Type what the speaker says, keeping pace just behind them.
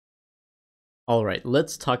Alright,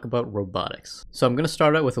 let's talk about robotics. So I'm going to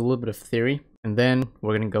start out with a little bit of theory, and then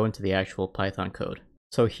we're going to go into the actual Python code.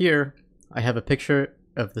 So here, I have a picture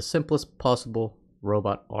of the simplest possible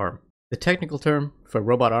robot arm. The technical term for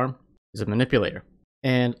robot arm is a manipulator.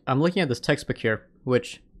 And I'm looking at this textbook here,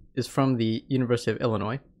 which is from the University of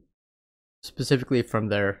Illinois, specifically from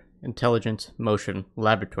their Intelligent Motion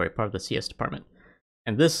Laboratory, part of the CS department.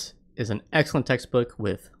 And this is an excellent textbook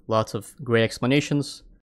with lots of great explanations,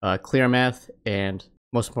 clear math, and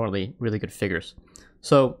most importantly, really good figures.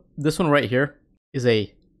 So this one right here is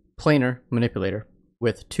a planar manipulator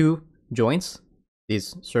with two joints,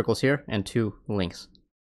 these circles here, and two links.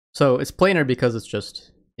 So it's planar because it's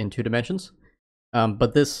just in 2 dimensions,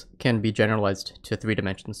 but this can be generalized to 3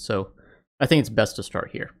 dimensions, so I think it's best to start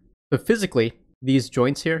here. But physically, these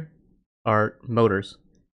joints here are motors,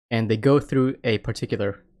 and they go through a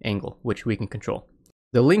particular angle, which we can control.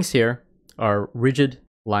 The links here are rigid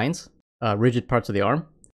lines, rigid parts of the arm,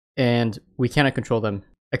 and we cannot control them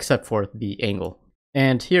except for the angle.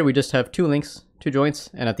 And here we just have 2 links, 2 joints,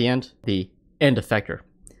 and at the end, the end effector.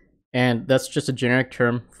 And that's just a generic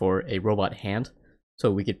term for a robot hand.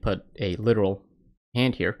 So we could put a literal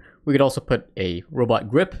hand here. We could also put a robot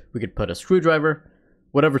grip. We could put a screwdriver,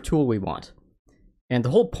 whatever tool we want. And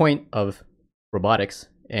the whole point of robotics,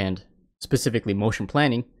 and specifically motion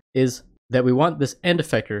planning, is that we want this end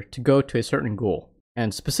effector to go to a certain goal.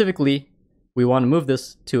 And specifically, we want to move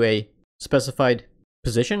this to a specified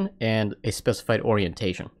position and a specified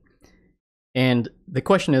orientation. And the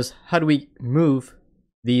question is, how do we move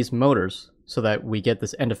these motors so that we get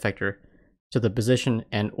this end effector to the position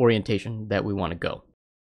and orientation that we want to go?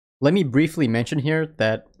 Let me briefly mention here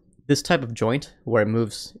that this type of joint, where it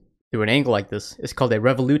moves through an angle like this, is called a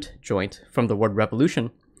revolute joint, from the word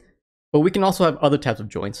revolution. But we can also have other types of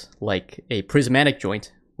joints, like a prismatic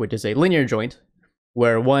joint, which is a linear joint,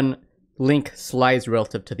 where one link slides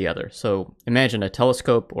relative to the other. So imagine a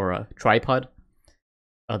telescope or a tripod.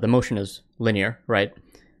 The motion is linear, right?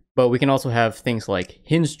 But we can also have things like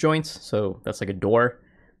hinge joints, so that's like a door.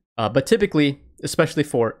 But typically, especially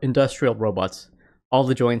for industrial robots, all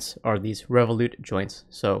the joints are these revolute joints.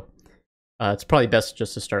 So it's probably best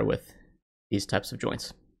just to start with these types of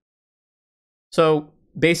joints. So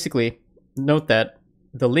basically, note that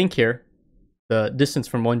the link here, the distance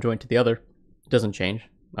from one joint to the other, doesn't change.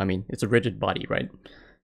 I mean, it's a rigid body, right?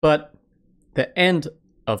 But the end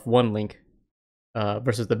of one link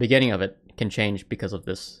versus the beginning of it can change because of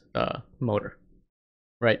this motor,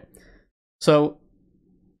 right? So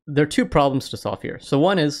there are 2 problems to solve here. So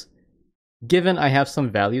one is, given I have some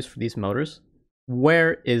values for these motors,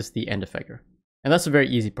 where is the end effector? And that's a very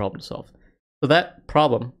easy problem to solve. So that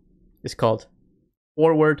problem is called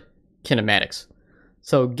forward kinematics.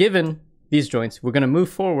 So given these joints, we're going to move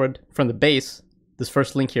forward from the base. This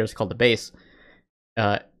first link here is called the base.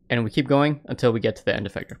 And we keep going until we get to the end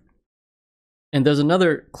effector. And there's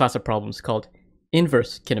another class of problems called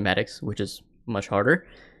inverse kinematics, which is much harder.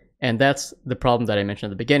 And that's the problem that I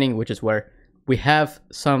mentioned at the beginning, which is where we have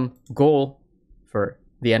some goal for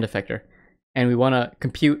the end effector, and we want to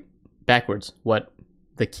compute backwards what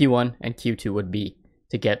the Q1 and Q2 would be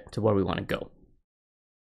to get to where we want to go.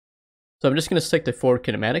 So I'm just going to stick to forward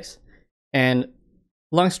kinematics. And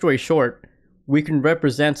long story short, we can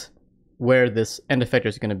represent where this end effector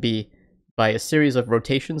is going to be by a series of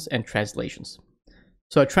rotations and translations.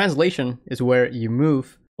 So a translation is where you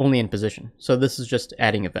move only in position. So this is just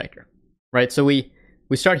adding a vector, right? So we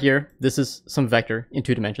start here. This is some vector in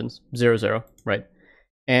 2 dimensions, 0, 0, right?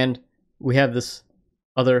 And we have this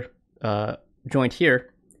other joint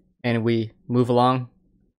here, and we move along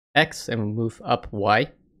x and we move up y.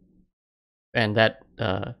 And that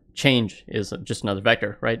change is just another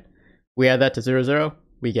vector, right? We add that to 0, 0,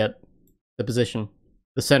 we get the position,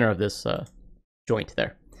 the center of this joint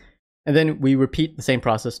there. And then we repeat the same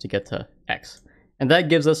process to get to x. And that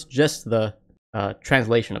gives us just the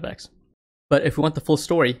translation of x. But if we want the full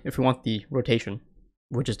story, if we want the rotation,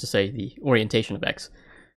 which is to say the orientation of x,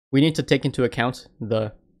 we need to take into account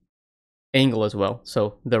the angle as well.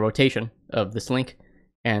 So the rotation of this link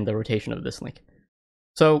and the rotation of this link.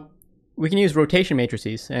 So we can use rotation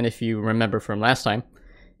matrices, and if you remember from last time,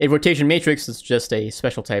 a rotation matrix is just a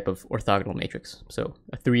special type of orthogonal matrix. So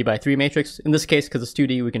a 3 by 3 matrix. In this case, because it's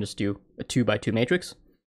 2D, we can just do a 2 by 2 matrix.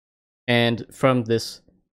 And from this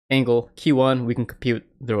angle Q1, we can compute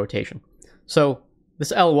the rotation. So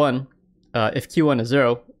this L1, if Q1 is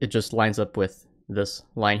 0, it just lines up with this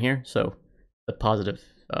line here. So the positive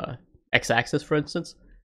x-axis, for instance.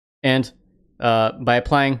 And by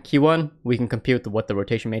applying Q1, we can compute what the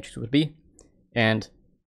rotation matrix would be. And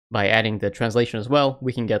by adding the translation as well,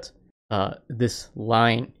 we can get this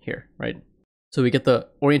line here, right? So we get the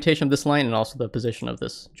orientation of this line and also the position of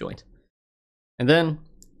this joint. And then,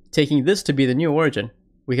 taking this to be the new origin,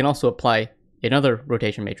 we can also apply another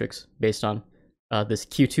rotation matrix based on this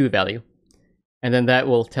Q2 value. And then that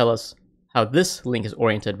will tell us how this link is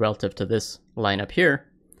oriented relative to this line up here.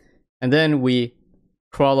 And then we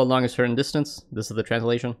crawl along a certain distance. This is the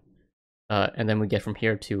translation. And then we get from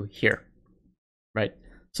here to here, right?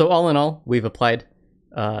 So all in all, we've applied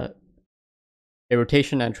a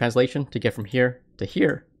rotation and translation to get from here to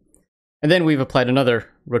here. And then we've applied another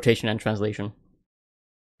rotation and translation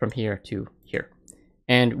from here to here.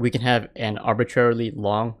 And we can have an arbitrarily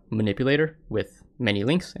long manipulator with many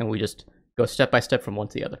links, and we just go step by step from one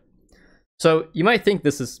to the other. So you might think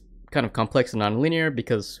this is kind of complex and nonlinear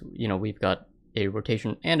because, you know, we've got a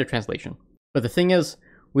rotation and a translation. But the thing is,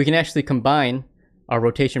 we can actually combine our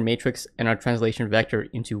rotation matrix and our translation vector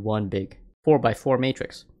into one big 4x4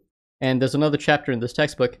 matrix. And there's another chapter in this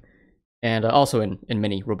textbook, and also in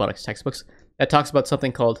many robotics textbooks, that talks about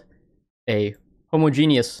something called a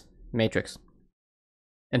homogeneous matrix.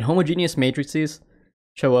 And homogeneous matrices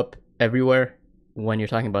show up everywhere when you're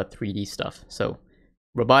talking about 3D stuff. So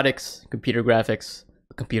robotics, computer graphics,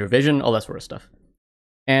 computer vision, all that sort of stuff.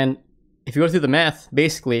 And if you go through the math,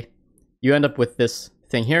 basically, you end up with this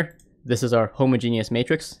thing here. This is our homogeneous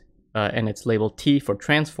matrix, and it's labeled T for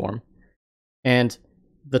transform. And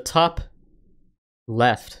the top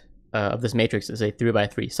left of this matrix is a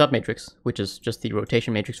 3x3 submatrix, which is just the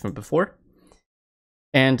rotation matrix from before.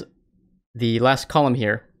 And the last column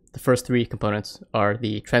here, the first three components, are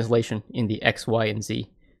the translation in the X, Y, and Z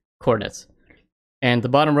coordinates. And the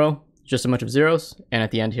bottom row, just a bunch of zeros, and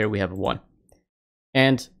at the end here we have a 1.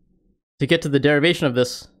 And to get to the derivation of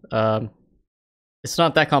this, it's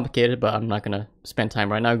not that complicated, but I'm not going to spend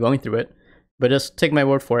time right now going through it. But just take my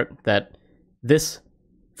word for it that this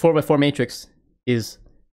 4x4 matrix is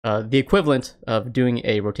the equivalent of doing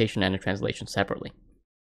a rotation and a translation separately.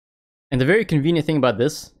 And the very convenient thing about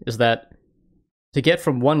this is that to get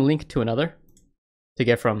from one link to another, to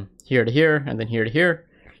get from here to here and then here to here,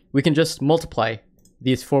 we can just multiply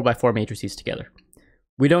these 4x4 matrices together.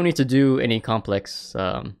 We don't need to do any complex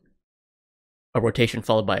a rotation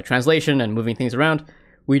followed by a translation and moving things around.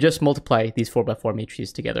 We just multiply these 4x4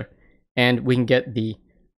 matrices together, and we can get the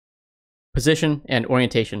position and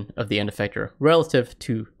orientation of the end effector relative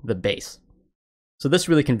to the base. So this is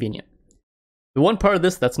really convenient. The one part of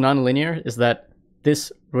this that's nonlinear is that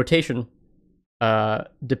this rotation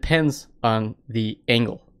depends on the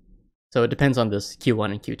angle. So it depends on this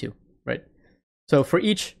Q1 and Q2, right? So for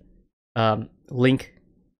each link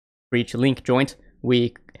joint,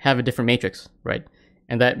 we have a different matrix, right?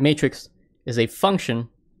 And that matrix is a function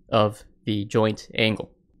of the joint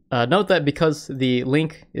angle. Note that because the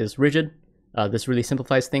link is rigid, this really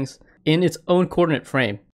simplifies things. In its own coordinate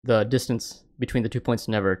frame, the distance between the 2 points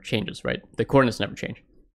never changes, right? The coordinates never change.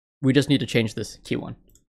 We just need to change this Q1.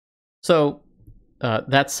 So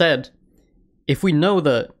that said, if we know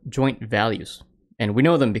the joint values, and we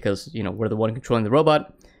know them because, you know, we're the one controlling the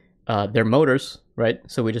robot, they're motors, right?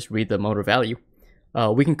 So we just read the motor value.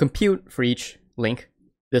 We can compute for each link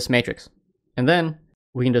this matrix. And then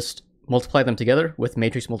we can just multiply them together with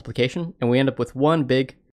matrix multiplication, and we end up with one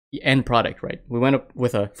big end product, right? We went up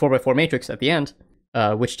with a 4x4 matrix at the end,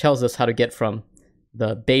 which tells us how to get from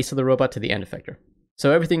the base of the robot to the end effector.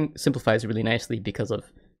 So everything simplifies really nicely because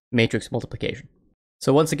of matrix multiplication.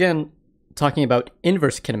 So once again, talking about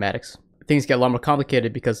inverse kinematics, things get a lot more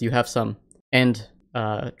complicated because you have some end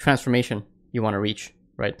transformation you want to reach,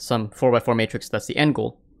 right? Some 4x4 matrix, that's the end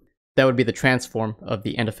goal. That would be the transform of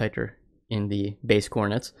the end effector in the base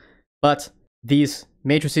coordinates. But these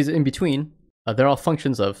matrices in between, they're all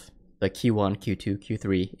functions of the Q1, Q2,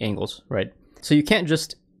 Q3 angles, right? So you can't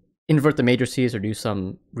just invert the matrices or do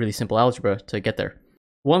some really simple algebra to get there.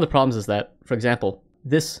 One of the problems is that, for example,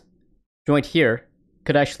 this joint here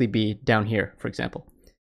could actually be down here, for example.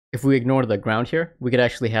 If we ignore the ground here, we could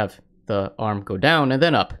actually have the arm go down and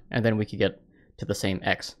then up, and then we could get to the same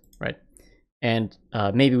X, right? And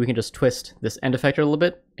maybe we can just twist this end effector a little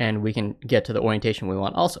bit, and we can get to the orientation we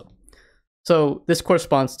want also. So this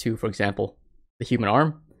corresponds to, for example, the human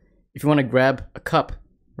arm. If you want to grab a cup,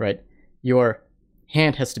 right, your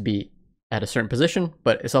hand has to be at a certain position,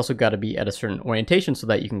 but it's also got to be at a certain orientation so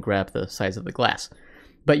that you can grab the size of the glass.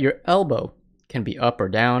 But your elbow can be up or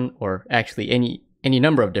down, or actually any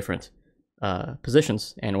number of different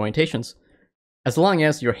positions and orientations, as long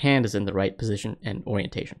as your hand is in the right position and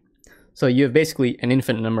orientation. So you have basically an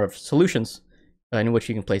infinite number of solutions in which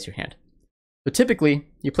you can place your hand. So typically,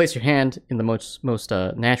 you place your hand in the most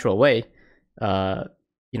natural way.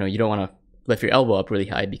 You know, you don't want to lift your elbow up really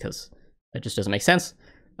high because that just doesn't make sense.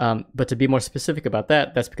 But to be more specific about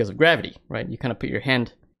that, that's because of gravity, right? You kind of put your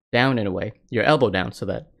hand down in a way, your elbow down, so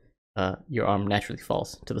that your arm naturally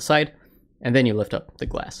falls to the side, and then you lift up the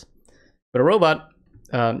glass. But a robot,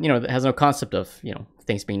 that has no concept of,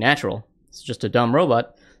 things being natural. It's just a dumb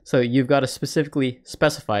robot. So you've got to specifically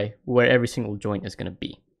specify where every single joint is going to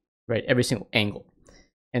be, right? Every single angle.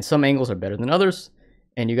 And some angles are better than others.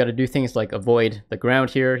 And you got to do things like avoid the ground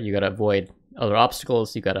here. You got to avoid other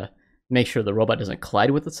obstacles. You got to make sure the robot doesn't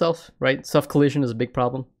collide with itself, right? Self-collision is a big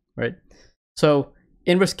problem, right? So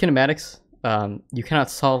inverse kinematics, you cannot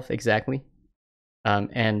solve exactly.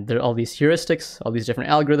 And there are all these heuristics, all these different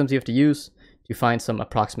algorithms you have to use to find some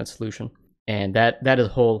approximate solution. And that is a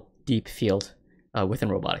whole deep field within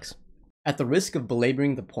robotics. At the risk of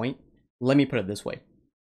belaboring the point, let me put it this way.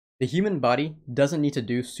 The human body doesn't need to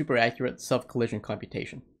do super accurate self-collision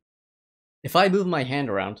computation. If I move my hand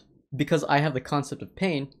around, because I have the concept of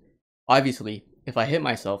pain, obviously, if I hit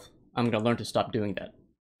myself, I'm going to learn to stop doing that.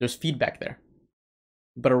 There's feedback there.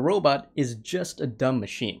 But a robot is just a dumb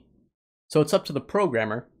machine. So it's up to the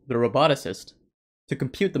programmer, the roboticist, to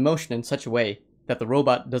compute the motion in such a way that the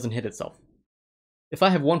robot doesn't hit itself. If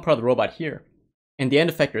I have one part of the robot here, and the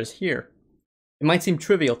end effector is here, it might seem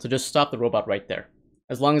trivial to just stop the robot right there.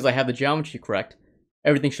 As long as I have the geometry correct,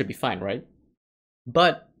 everything should be fine, right?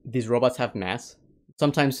 But these robots have mass.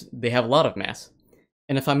 Sometimes they have a lot of mass.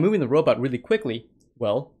 And if I'm moving the robot really quickly,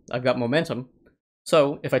 well, I've got momentum.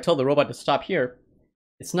 So if I tell the robot to stop here,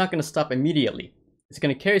 it's not going to stop immediately. It's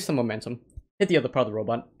going to carry some momentum, hit the other part of the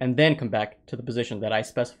robot, and then come back to the position that I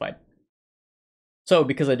specified. So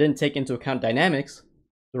because I didn't take into account dynamics,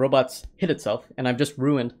 the robot's hit itself, and I've just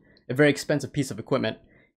ruined a very expensive piece of equipment,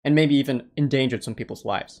 and maybe even endangered some people's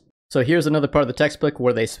lives. So here's another part of the textbook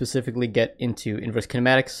where they specifically get into inverse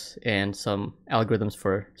kinematics and some algorithms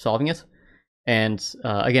for solving it. And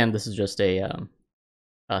again, this is just a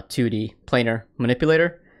 2D planar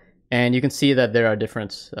manipulator. And you can see that there are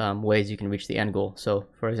different ways you can reach the end goal. So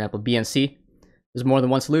for example, B and C, there's more than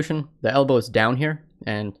one solution. The elbow is down here,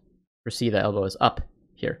 and for C, the elbow is up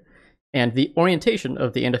here. And the orientation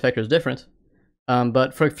of the end effector is different.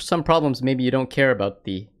 But for some problems, maybe you don't care about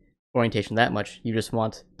the orientation that much. You just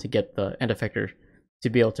want to get the end effector to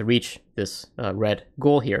be able to reach this red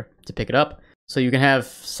goal here to pick it up. So you can have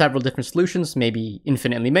several different solutions, maybe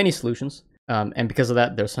infinitely many solutions. And because of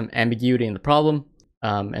that, there's some ambiguity in the problem,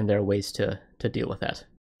 and there are ways to deal with that.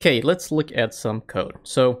 Okay, let's look at some code.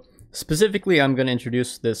 So specifically, I'm going to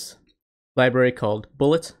introduce this library called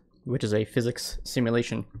Pybullet, which is a physics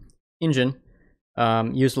simulation engine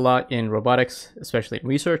used a lot in robotics, especially in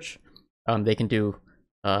research. They can do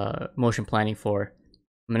motion planning for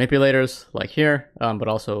manipulators like here, but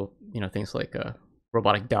also things like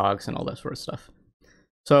robotic dogs and all that sort of stuff.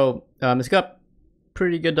 So it's got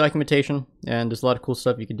pretty good documentation, and there's a lot of cool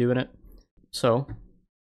stuff you can do in it. So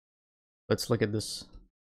let's look at this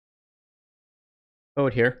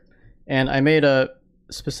code here, and I made a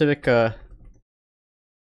specific file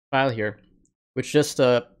here, which just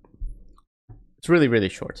it's really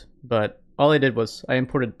short, but all I did was I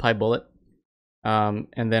imported Pybullet, and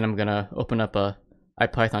then I'm gonna open up a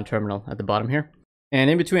IPython terminal at the bottom here, and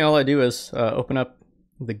in between all I do is open up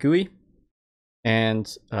the GUI,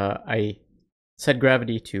 and I set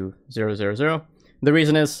gravity to 0, 0, 0. The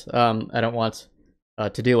reason is I don't want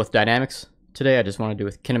to deal with dynamics today. I just want to do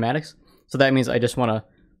with kinematics. So that means I just want to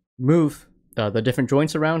move the different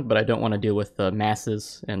joints around, but I don't want to deal with the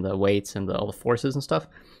masses and the weights and all the forces and stuff.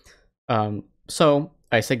 So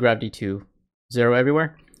I set gravity to 0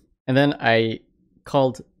 everywhere, and then I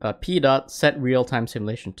called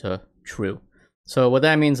p.setRealTimeSimulation to true. So what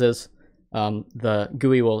that means is the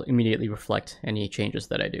GUI will immediately reflect any changes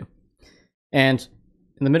that I do. And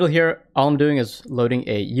in the middle here, all I'm doing is loading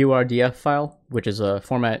a URDF file, which is a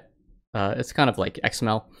format, it's kind of like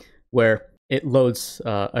XML, where it loads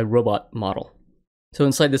a robot model. So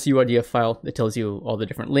inside this URDF file, it tells you all the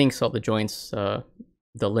different links, all the joints,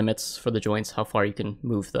 the limits for the joints, how far you can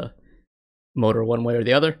move the motor one way or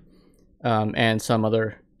the other, and some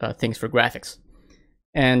other things for graphics.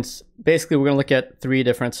 And basically, we're going to look at 3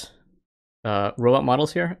 different robot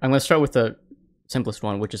models here. I'm going to start with the simplest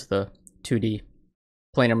one, which is the 2D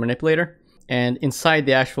planar manipulator. And inside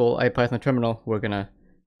the actual IPython terminal, we're going to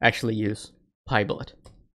actually use Pybullet.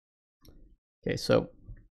 Okay, so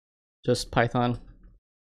just Python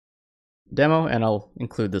demo, and I'll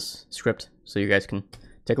include this script so you guys can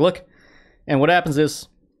take a look. And what happens is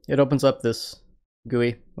it opens up this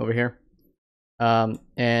GUI over here,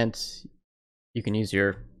 and you can use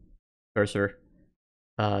your cursor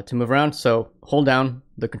to move around. So hold down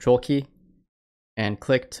the control key and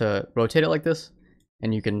click to rotate it like this,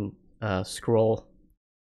 and you can scroll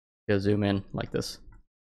zoom in like this.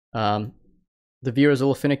 The viewer is a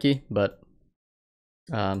little finicky, but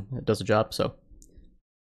it does the job. So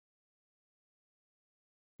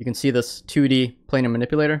you can see this 2D planar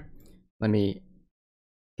manipulator. Let me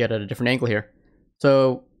get at a different angle here.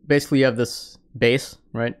 So basically you have this base,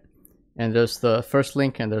 right? And there's the first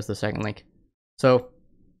link and there's the second link. So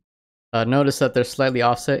notice that they're slightly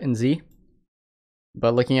offset in Z,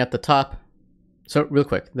 but looking at the top, so real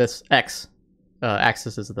quick, this X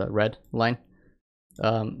axis is the red line.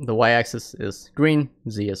 The Y axis is green,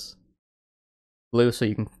 Z is blue, so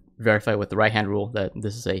you can verify with the right-hand rule that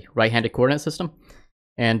this is a right-handed coordinate system.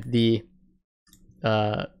 And these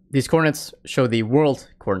coordinates show the world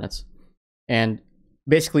coordinates. And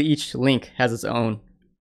basically each link has its own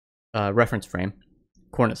reference frame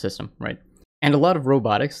coordinate system, right? And a lot of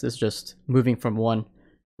robotics is just moving from one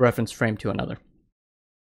reference frame to another.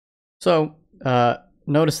 So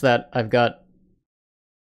notice that I've got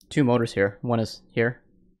two motors here. One is here,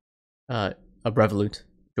 a revolute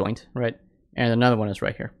joint, right? And another one is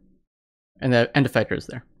right here. And the end effector is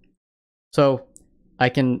there. So I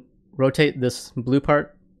can rotate this blue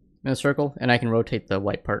part in a circle, and I can rotate the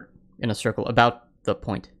white part in a circle about the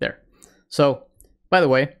point there. So, by the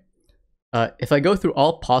way, if I go through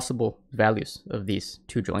all possible values of these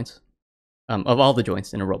two joints, of all the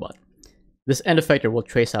joints in a robot, this end effector will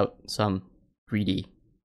trace out some 3D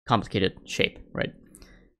complicated shape, right?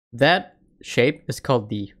 That shape is called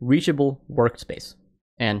the reachable workspace.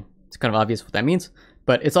 And it's kind of obvious what that means,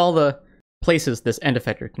 but it's all the places this end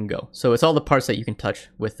effector can go. So it's all the parts that you can touch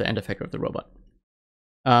with the end effector of the robot.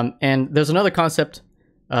 And there's another concept,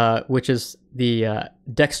 which is the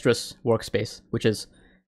dexterous workspace, which is,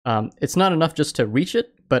 it's not enough just to reach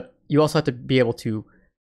it, but you also have to be able to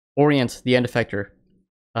orient the end effector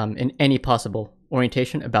in any possible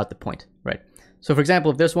orientation about the point, right? So for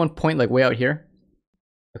example, if there's one point like way out here,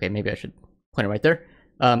 okay, maybe I should point it right there,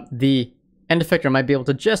 the end effector might be able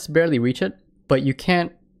to just barely reach it, but you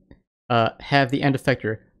can't have the end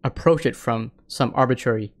effector approach it from some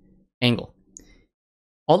arbitrary angle.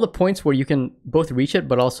 All the points where you can both reach it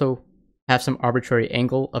but also have some arbitrary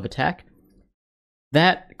angle of attack,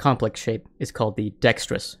 that complex shape is called the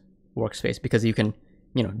dexterous workspace, because you can,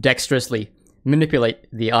 dexterously manipulate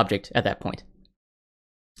the object at that point.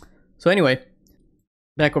 So anyway,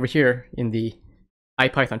 back over here in the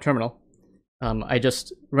IPython terminal, I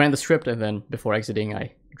just ran the script, and then before exiting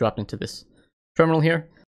I dropped into this terminal here.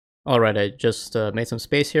 Alright, I just made some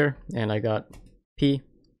space here, and I got P,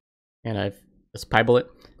 and I've this Pybullet,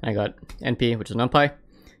 and I got NP, which is NumPy.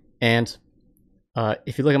 And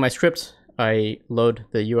if you look at my script, I load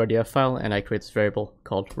the URDF file, and I create this variable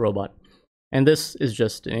called robot. And this is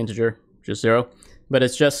just an integer, just 0, but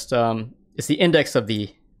it's just, it's the index of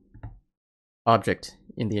the object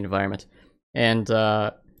in the environment. And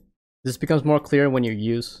this becomes more clear when you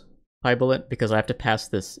use Pybullet, because I have to pass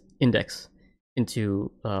this index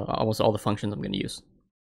into almost all the functions I'm going to use.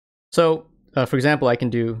 So, for example, I can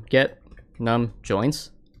do get num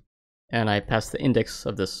joints, and I pass the index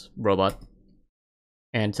of this robot,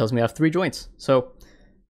 and it tells me I have 3 joints. So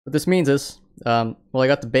what this means is, well, I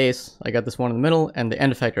got the base, I got this one in the middle, and the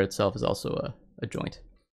end effector itself is also a joint.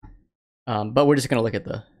 But we're just going to look at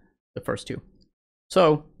the first two.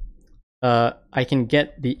 So I can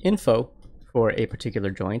get the info for a particular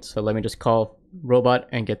joint. So let me just call robot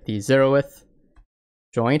and get the 0th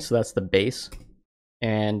joint. So that's the base.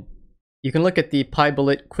 And you can look at the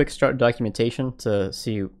Pybullet quick start documentation to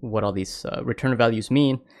see what all these return values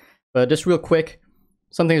mean. But just real quick,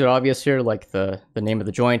 some things are obvious here, like the name of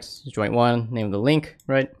the joint, joint 1, name of the link,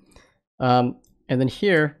 right? And then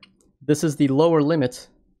here, this is the lower limit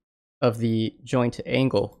of the joint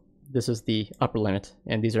angle. This is the upper limit,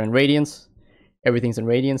 and these are in radians. Everything's in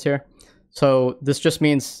radians here. So this just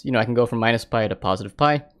means, I can go from -pi to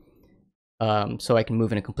 +pi. So I can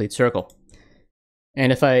move in a complete circle.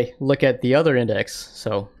 And if I look at the other index,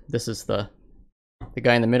 so this is the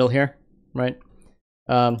guy in the middle here, right?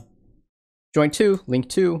 Joint 2, link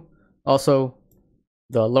 2, also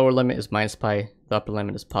the lower limit is -pi, the upper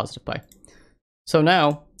limit is +pi. So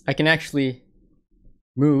now I can actually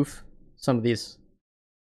move some of these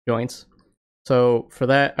joints. So for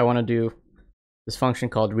that, I want to do this function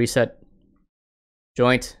called reset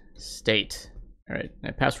joint state. All right,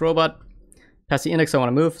 I pass robot, pass the index I want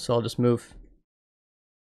to move, so I'll just move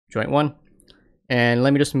joint 1, and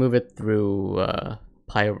let me just move it through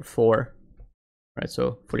pi over 4, right?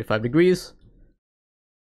 So 45 degrees,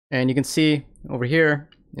 and you can see over here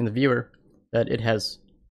in the viewer that it has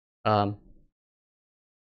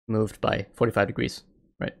moved by 45 degrees,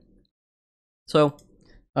 right? So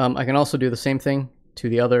I can also do the same thing to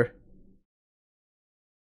the other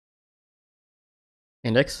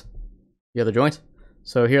index, the other joint.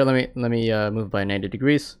 So here, let me move by 90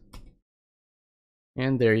 degrees,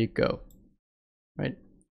 and there you go. Right.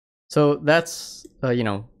 So that's you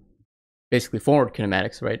know, basically forward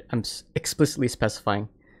kinematics, right? I'm explicitly specifying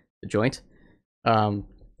the joint, and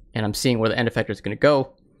I'm seeing where the end effector is going to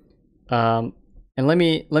go. And let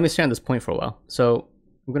me stay on this point for a while. So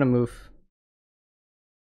I'm going to move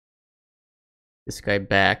this guy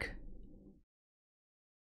back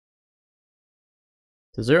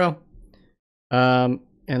to 0. And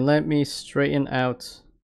let me straighten out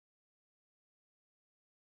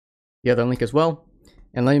the other link as well.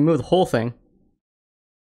 And let me move the whole thing.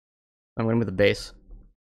 I'm going to move the base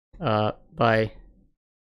by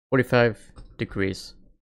 45 degrees.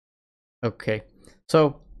 Okay,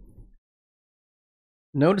 so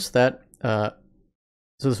notice that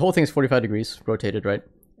so this whole thing is 45 degrees rotated, right?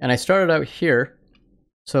 And I started out here,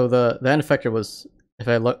 so the end effector was, if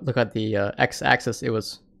I look at the x-axis, it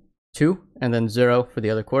was 2 and then 0 for the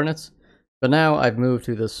other coordinates. But now I've moved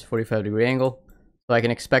to this 45-degree angle, so I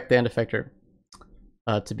can expect the end effector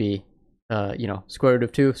to be you know, square root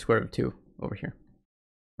of 2, square root of 2 over here,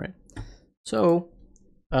 right? So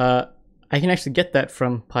I can actually get that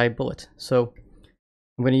from Pybullet. So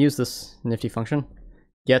I'm going to use this nifty function,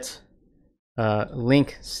 get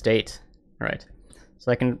link state. All right.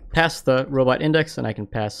 So I can pass the robot index, and I can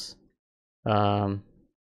pass the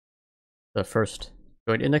first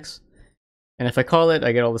joint index. And if I call it,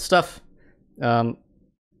 I get all the stuff. The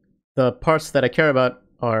parts that I care about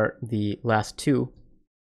are the last two.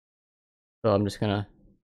 So I'm just going to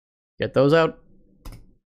get those out.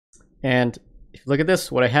 And if you look at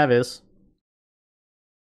this, what I have is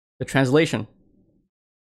the translation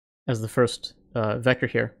as the first vector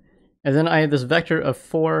here. And then I have this vector of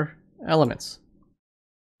 4 elements.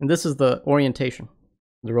 And this is the orientation,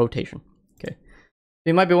 the rotation. Okay.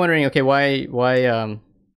 You might be wondering, okay, why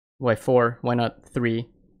 4? Why not 3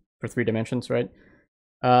 for 3 dimensions, right?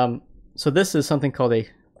 So this is something called a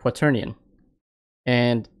quaternion.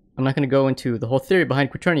 And I'm not going to go into the whole theory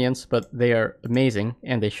behind quaternions, but they are amazing,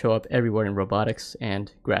 and they show up everywhere in robotics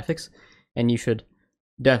and graphics, and you should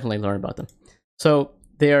definitely learn about them. So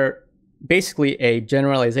they are basically a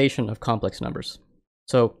generalization of complex numbers.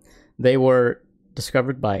 So they were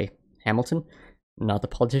discovered by Hamilton, not the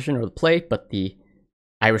politician or the play, but the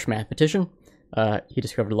Irish mathematician. He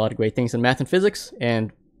discovered a lot of great things in math and physics,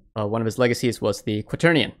 and one of his legacies was the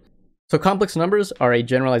quaternion. So complex numbers are a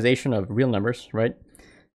generalization of real numbers, right?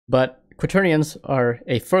 But quaternions are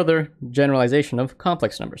a further generalization of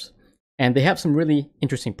complex numbers, and they have some really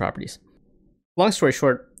interesting properties. Long story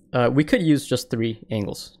short, we could use just 3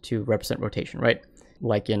 angles to represent rotation, right?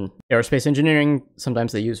 Like in aerospace engineering,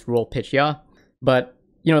 sometimes they use roll, pitch, yaw, but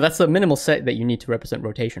you know, that's the minimal set that you need to represent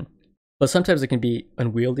rotation. But sometimes it can be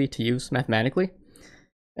unwieldy to use mathematically.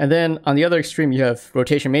 And then on the other extreme, you have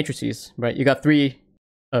rotation matrices, right? You got 3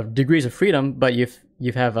 degrees of freedom, but you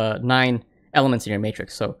have 9 elements in your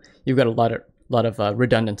matrix, so you've got a lot of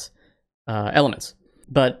redundant elements.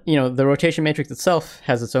 But you know, the rotation matrix itself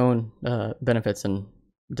has its own benefits and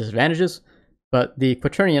disadvantages. But the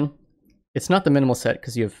quaternion, it's not the minimal set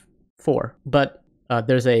because you have 4, but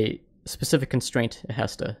there's a specific constraint it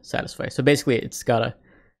has to satisfy. So basically, it's gotta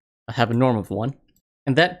have a norm of 1,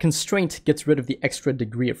 and that constraint gets rid of the extra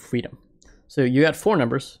degree of freedom. So you got 4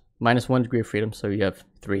 numbers minus 1 degree of freedom, so you have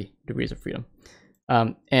 3 degrees of freedom,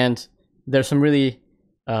 and there's some really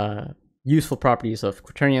useful properties of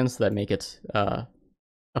quaternions that make it a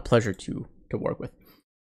pleasure to work with.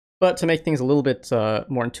 But to make things a little bit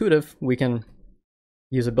more intuitive, we can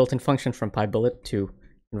use a built-in function from Pybullet to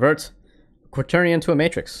convert a quaternion to a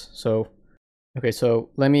matrix. So, okay, so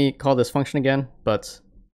let me call this function again, but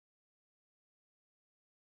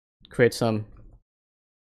create some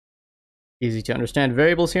easy to understand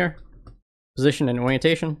variables here. Position and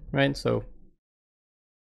orientation, right? So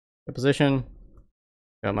the position,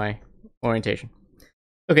 got my orientation.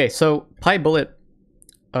 Okay, so Pybullet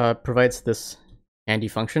provides this handy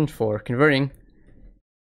function for converting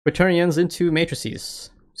quaternions into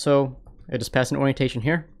matrices. So I just pass an orientation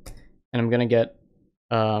here, and I'm going to get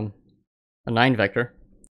a 9 vector.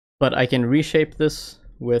 But I can reshape this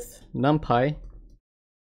with numpy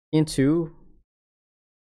into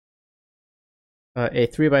a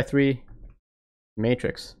 3x3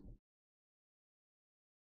 matrix.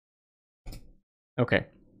 Okay, so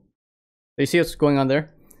you see what's going on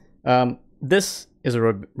there? This is a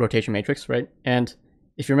rotation matrix, right? And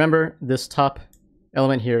if you remember, this top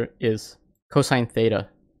element here is cosine theta,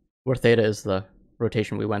 where theta is the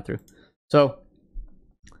rotation we went through. So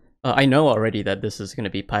I know already that this is going to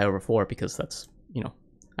be pi over 4 because that's, you know,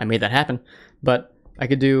 I made that happen. But I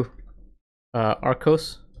could do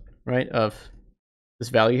arcos, right, of this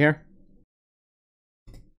value here.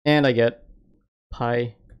 And I get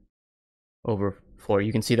pi over 4.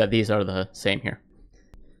 You can see that these are the same here.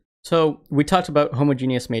 So we talked about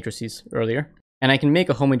homogeneous matrices earlier, and I can make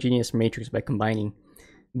a homogeneous matrix by combining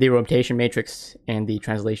the rotation matrix and the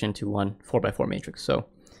translation to one 4x4 matrix. So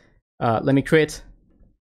let me create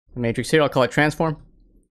a matrix here. I'll call it transform.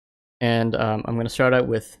 And I'm going to start out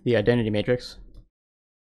with the identity matrix.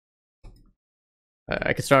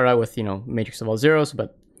 I could start out with, matrix of all zeros,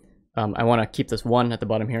 but I want to keep this 1 at the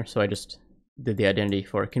bottom here, so I just did the identity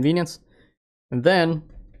for convenience. And then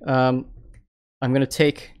I'm going to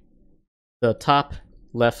take the top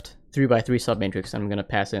left 3x3 submatrix, and I'm going to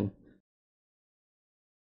pass in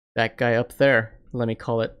that guy up there. Let me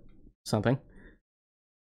call it something.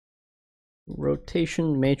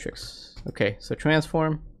 Rotation matrix. Okay, so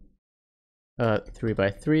transform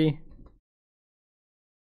 3x3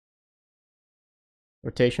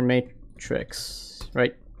 rotation matrix,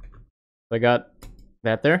 right? So I got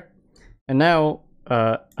that there, and now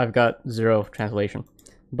I've got 0 translation,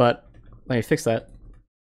 but let me fix that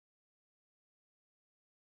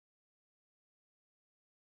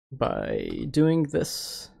by doing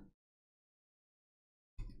this.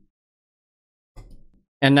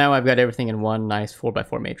 And now I've got everything in one nice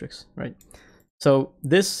 4x4 matrix, right? So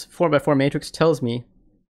this 4x4 matrix tells me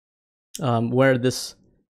where this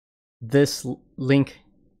link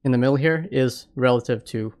in the middle here is relative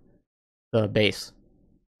to the base,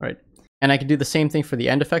 right? And I can do the same thing for the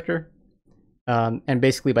end effector. And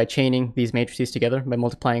basically by chaining these matrices together, by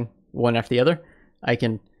multiplying one after the other, I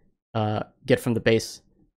can get from the base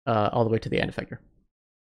all the way to the end effector.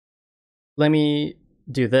 Let me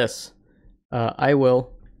do this. I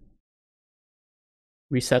will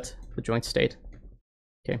reset the joint state,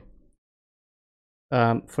 okay,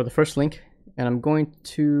 for the first link, and I'm going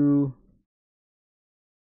to,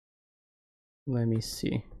 let me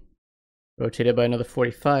see, rotate it by another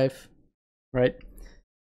 45, right?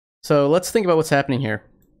 So let's think about what's happening here.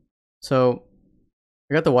 So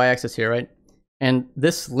I got the y-axis here, right? And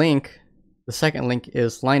this link, the second link,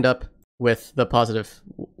 is lined up with the positive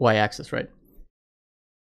y-axis, right?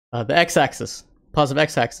 The x-axis, positive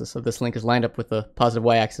x-axis of this link is lined up with the positive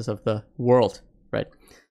y-axis of the world, right?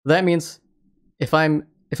 That means if I'm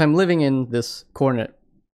living in this coordinate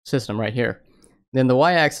system right here, then the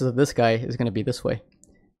y-axis of this guy is going to be this way,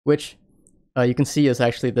 which you can see is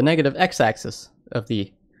actually the negative x-axis of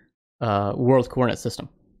the world coordinate system,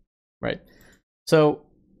 right? So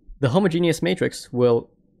the homogeneous matrix will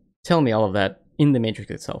tell me all of that in the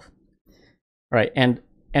matrix itself, right? And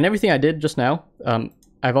everything I did just now,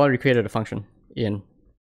 I've already created a function in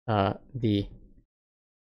the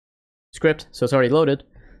script, so it's already loaded.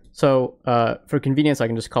 So for convenience, I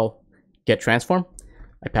can just call getTransform.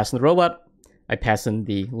 I pass in the robot, I pass in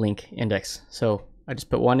the link index. So I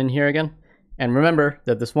just put 1 in here again. And remember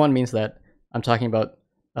that this 1 means that I'm talking about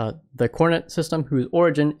the coordinate system whose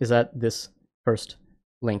origin is at this first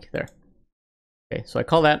link there. Okay, so I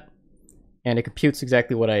call that, and it computes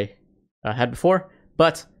exactly what I had before.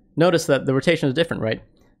 But notice that the rotation is different, right?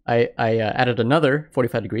 I added another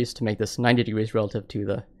 45 degrees to make this 90 degrees relative to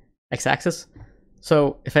the x-axis.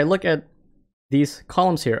 So if I look at these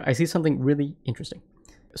columns here, I see something really interesting.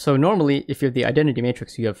 So normally, if you have the identity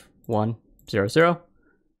matrix, you have 1, 0, 0,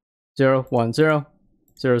 0, 1, 0,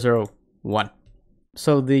 0, 0, 1.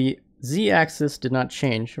 So the z-axis did not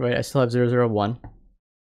change, right? I still have 0, 0, 1,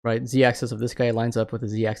 right? Z-axis of this guy lines up with the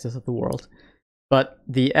z-axis of the world. But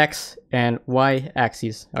the x and y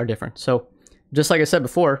axes are different. So just like I said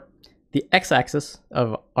before, the x-axis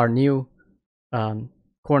of our new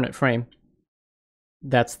coordinate frame,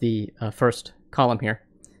 that's the first column here.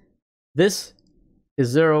 This is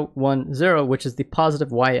 0, 1, 0, which is the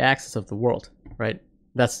positive y-axis of the world, right?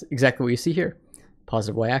 That's exactly what you see here.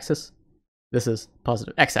 Positive y-axis. This is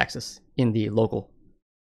positive x-axis in the local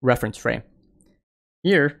reference frame.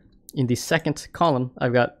 Here, in the second column,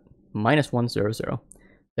 I've got minus 1, 0, 0.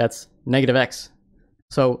 That's negative x.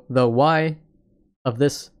 So the y of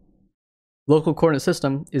this local coordinate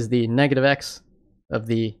system is the negative x of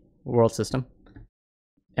the world system.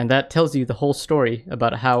 And that tells you the whole story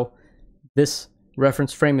about how this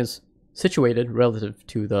reference frame is situated relative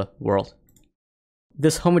to the world.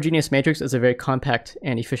 This homogeneous matrix is a very compact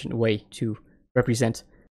and efficient way to represent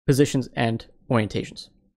positions and orientations.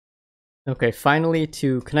 Okay, finally,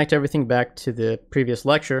 to connect everything back to the previous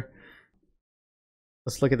lecture,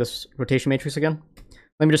 let's look at this rotation matrix again.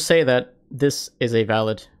 Let me just say that this is a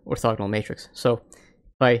valid orthogonal matrix. So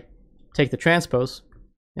if I take the transpose,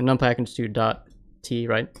 and NumPy I can just do dot t,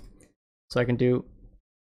 right? So I can do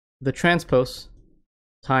the transpose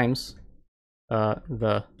times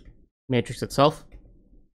the matrix itself.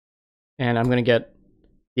 And I'm going to get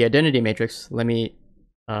the identity matrix. Let me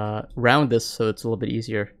round this so it's a little bit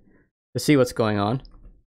easier to see what's going on.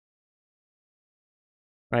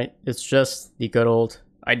 Right? It's just the good old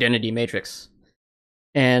identity matrix.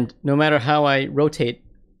 And no matter how I rotate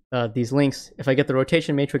these links, if I get the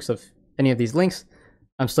rotation matrix of any of these links,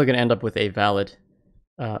 I'm still going to end up with a valid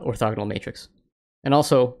orthogonal matrix. And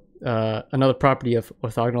also, another property of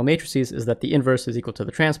orthogonal matrices is that the inverse is equal to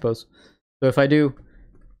the transpose. So if I do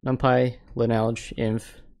numpy linalg inv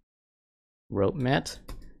rotmat,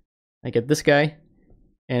 I get this guy.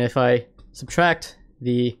 And if I subtract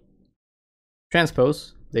the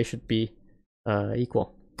transpose, they should be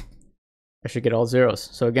equal. I should get all zeros.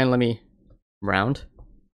 So again, let me round.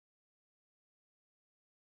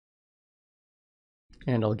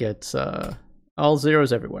 And I'll get all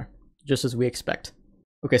zeros everywhere, just as we expect.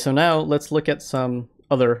 Okay, so now let's look at some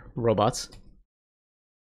other robots.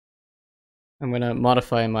 I'm going to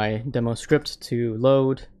modify my demo script to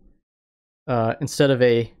load. Instead of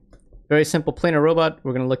a very simple planar robot,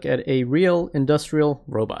 we're going to look at a real industrial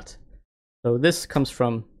robot. So this comes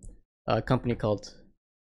from a company called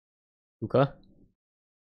KUKA.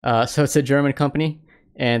 So it's a German company,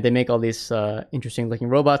 and they make all these interesting looking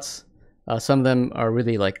robots. Some of them are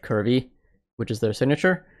really like curvy, which is their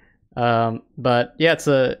signature. But yeah,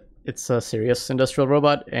 it's a serious industrial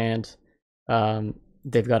robot, and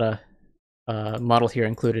they've got a model here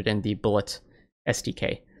included in the Bullet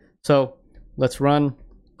SDK. So let's run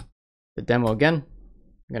the demo again.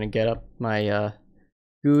 I'm gonna get up my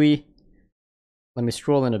GUI. Let me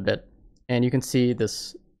scroll in a bit, and you can see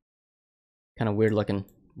this kind of weird looking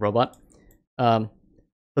robot. So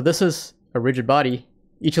this is a rigid body.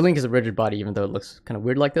 Each link is a rigid body, even though it looks kind of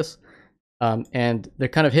weird like this. And they're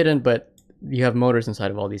kind of hidden, but you have motors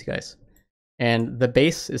inside of all these guys. And the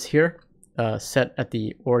base is here, set at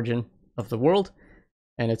the origin of the world,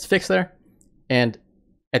 and it's fixed there. And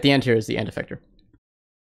at the end here is the end effector.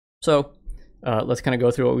 So let's kind of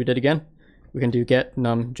go through what we did again. We can do get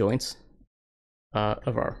num joints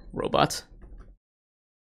of our robot.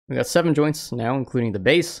 We got 7 joints now, including the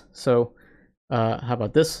base. So how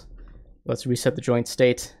about this? Let's reset the joint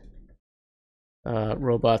state.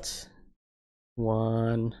 Robot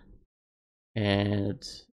 1, and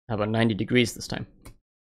how about 90 degrees this time?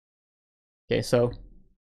 Okay, so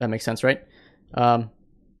that makes sense, right? So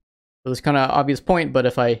this is kind of obvious point, but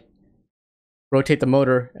if I rotate the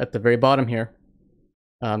motor at the very bottom here,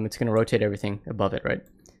 it's going to rotate everything above it, right?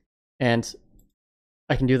 And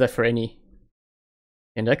I can do that for any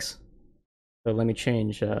index. So let me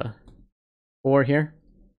change 4 here.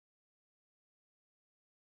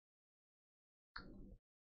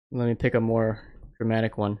 Let me pick a more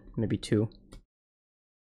dramatic one, maybe 2.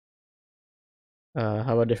 How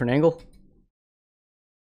about a different angle?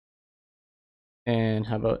 And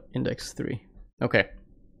how about index 3? Okay.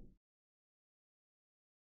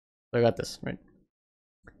 So I got this, right?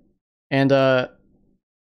 And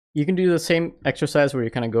you can do the same exercise where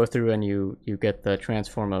you kind of go through and you get the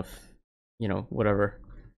transform of, you know, whatever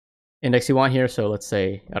index you want here. So let's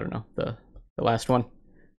say, I don't know, the last one.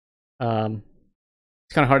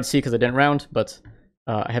 It's kind of hard to see because I didn't round, but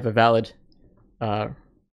I have a valid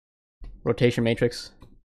rotation matrix.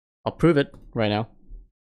 I'll prove it right now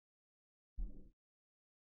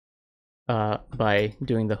by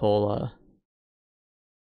doing the whole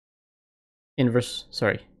inverse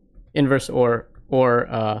or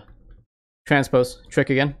transpose trick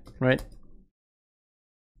again, right?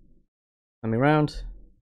 Let me round.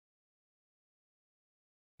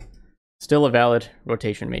 Still a valid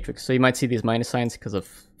rotation matrix. So you might see these minus signs because of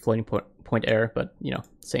floating point error, but you know,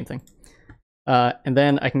 same thing. And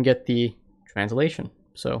then I can get the translation.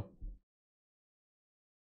 So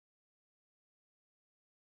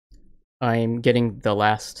I'm getting the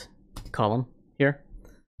last column here.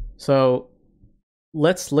 So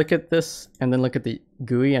let's look at this and then look at the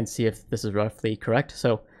GUI and see if this is roughly correct.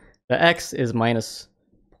 So the x is minus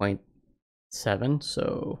 0.7.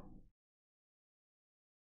 So,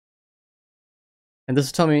 and this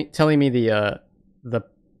is telling me the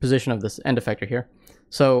position of this end effector here.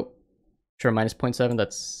 So sure, minus 0.7.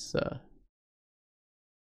 That's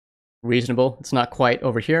reasonable. It's not quite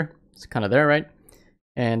over here. It's kind of there, right?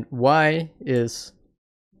 And y is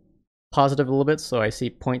positive a little bit, so I see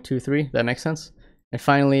 0.23. That makes sense. And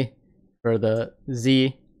finally, for the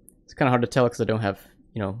z, it's kind of hard to tell because I don't have,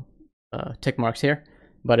 you know, tick marks here,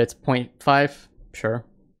 but it's 0.5. Sure,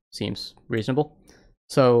 seems reasonable.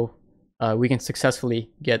 So we can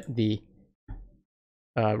successfully get the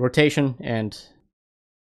rotation and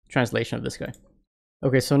translation of this guy.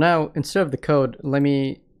 Okay, so now instead of the code, let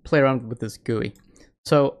me play around with this GUI.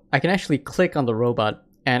 So I can actually click on the robot,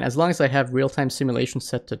 and as long as I have real-time simulation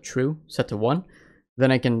set to true, set to 1,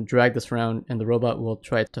 then I can drag this around and the robot will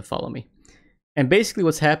try to follow me. And basically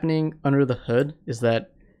what's happening under the hood is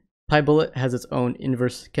that Pybullet has its own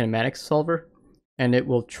inverse kinematics solver, and it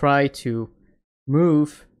will try to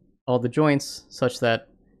move all the joints such that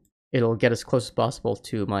it'll get as close as possible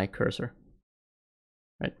to my cursor.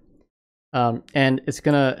 Right? And it's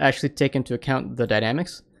gonna actually take into account the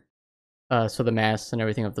dynamics, so the mass and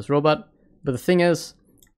everything of this robot. But the thing is,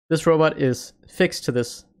 this robot is fixed to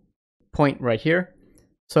this point right here.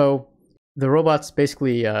 So the robot's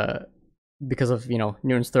basically, because of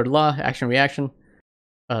Newton's third law, action reaction,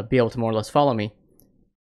 be able to more or less follow me.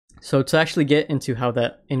 So to actually get into how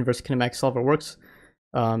that inverse kinematics solver works,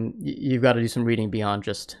 you've got to do some reading beyond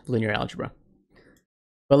just linear algebra.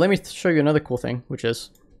 But let me show you another cool thing, which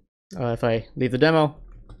is if I leave the demo,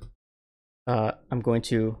 I'm going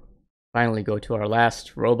to finally go to our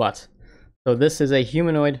last robot. So this is a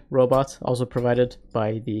humanoid robot, also provided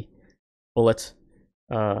by the Bullet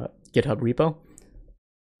GitHub repo.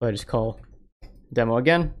 So I just call demo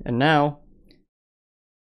again, and now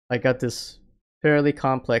I got this fairly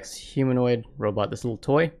complex humanoid robot, this little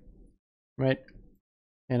toy, right?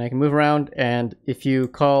 And I can move around, and if you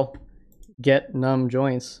call get num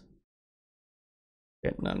joints,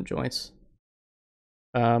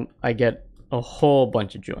 I get a whole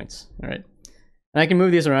bunch of joints, all right? And I can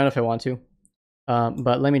move these around if I want to,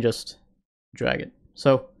 but let me just drag it.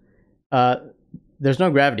 So there's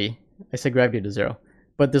no gravity. I set gravity to 0,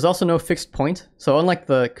 but there's also no fixed point. So unlike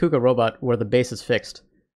the Kuga robot where the base is fixed,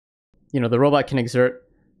 the robot can exert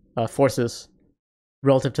forces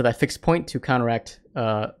relative to that fixed point to counteract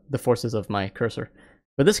the forces of my cursor.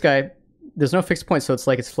 But this guy, there's no fixed point, so it's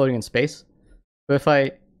like it's floating in space. But if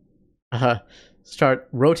I start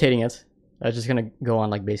rotating it, it's just gonna go on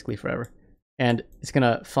like basically forever. And it's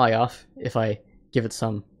gonna fly off if I give it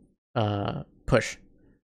some push.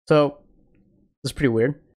 So this is pretty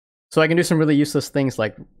weird. So I can do some really useless things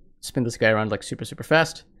like spin this guy around like super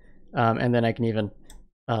fast, and then I can even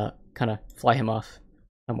kind of fly him off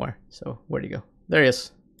somewhere. So where'd he go? There he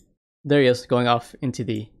is. There he is, going off into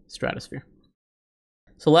the stratosphere.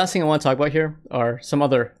 So last thing I want to talk about here are some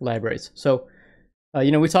other libraries. So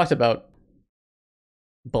we talked about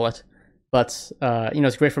Bullet, but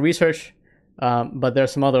it's great for research. But there are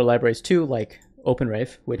some other libraries too, like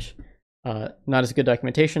OpenRave, which not as good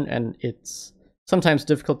documentation, and it's sometimes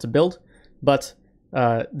difficult to build, but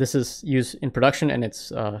this is used in production, and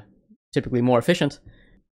it's typically more efficient.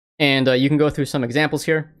 And you can go through some examples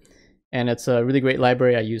here, and it's a really great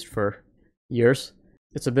library I used for years.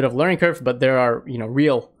 It's a bit of a learning curve, but there are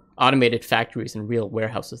real automated factories and real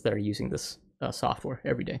warehouses that are using this software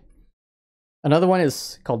every day. Another one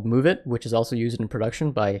is called MoveIt, which is also used in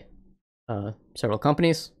production by several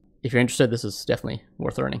companies. If you're interested, this is definitely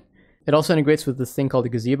worth learning. It also integrates with this thing called the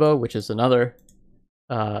Gazebo, which is another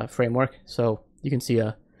framework. So you can see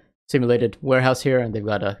a simulated warehouse here, and they've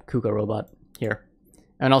got a Kuga robot here.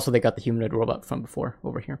 And also they got the humanoid robot from before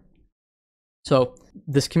over here. So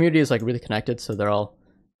this community is like really connected. So they're all,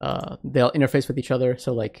 they'll interface with each other.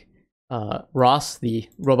 So like ROS, the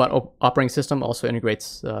robot operating system, also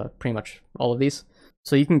integrates pretty much all of these.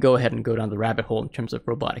 So you can go ahead and go down the rabbit hole in terms of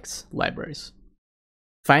robotics libraries.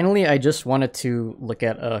 Finally, I just wanted to look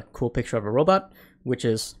at a cool picture of a robot, which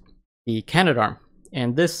is the Canadarm.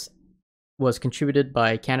 And this was contributed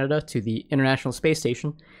by Canada to the International Space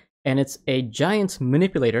Station. And it's a giant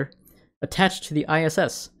manipulator attached to the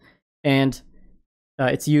ISS. And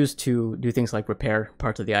it's used to do things like repair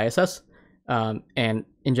parts of the ISS. And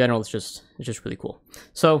in general, it's just really cool.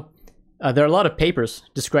 So there are a lot of papers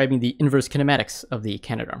describing the inverse kinematics of the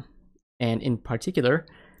Canadarm. And in particular,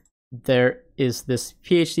 there is this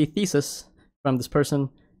PhD thesis from this person,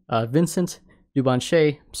 Vincent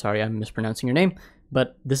Dubanchet. Sorry, I'm mispronouncing your name,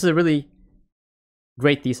 but this is a really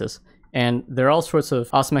great thesis. And there are all sorts of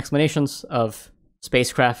awesome explanations of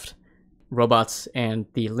spacecraft, robots, and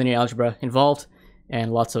the linear algebra involved,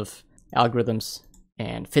 and lots of algorithms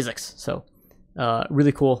and physics. So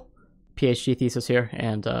really cool PhD thesis here.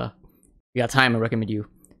 And if you got time, I recommend you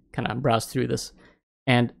kind of browse through this.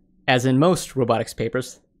 And as in most robotics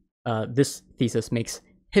papers, this thesis makes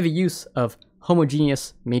heavy use of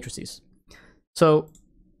homogeneous matrices. So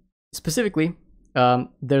specifically,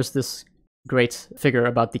 there's this great figure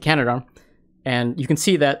about the Canadarm, and you can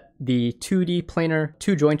see that the 2D planar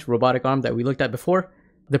two-joint robotic arm that we looked at before,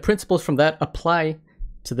 the principles from that apply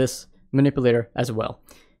to this manipulator as well.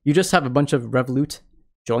 You just have a bunch of revolute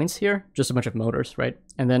joints here, just a bunch of motors, right?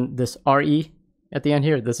 And then this RE at the end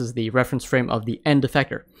here, this is the reference frame of the end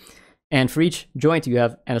effector. And for each joint, you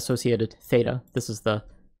have an associated theta. This is the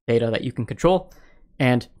theta that you can control.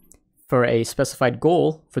 And for a specified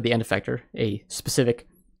goal for the end effector, a specific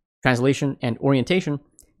translation and orientation,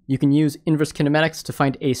 you can use inverse kinematics to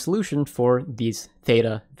find a solution for these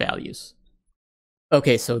theta values.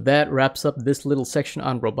 Okay, so that wraps up this little section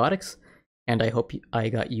on robotics, and I hope I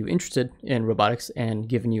got you interested in robotics and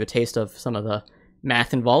given you a taste of some of the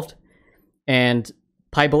math involved. And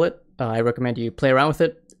Pybullet, I recommend you play around with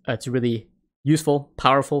it. It's a really useful,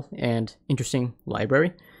 powerful, and interesting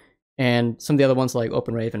library. And some of the other ones like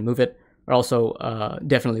OpenRave and MoveIt are also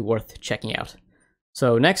definitely worth checking out.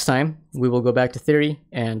 So next time, we will go back to theory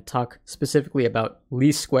and talk specifically about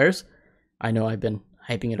least squares. I know I've been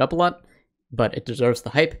hyping it up a lot, but it deserves the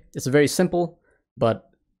hype. It's a very simple but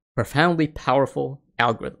profoundly powerful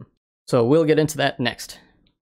algorithm. So we'll get into that next.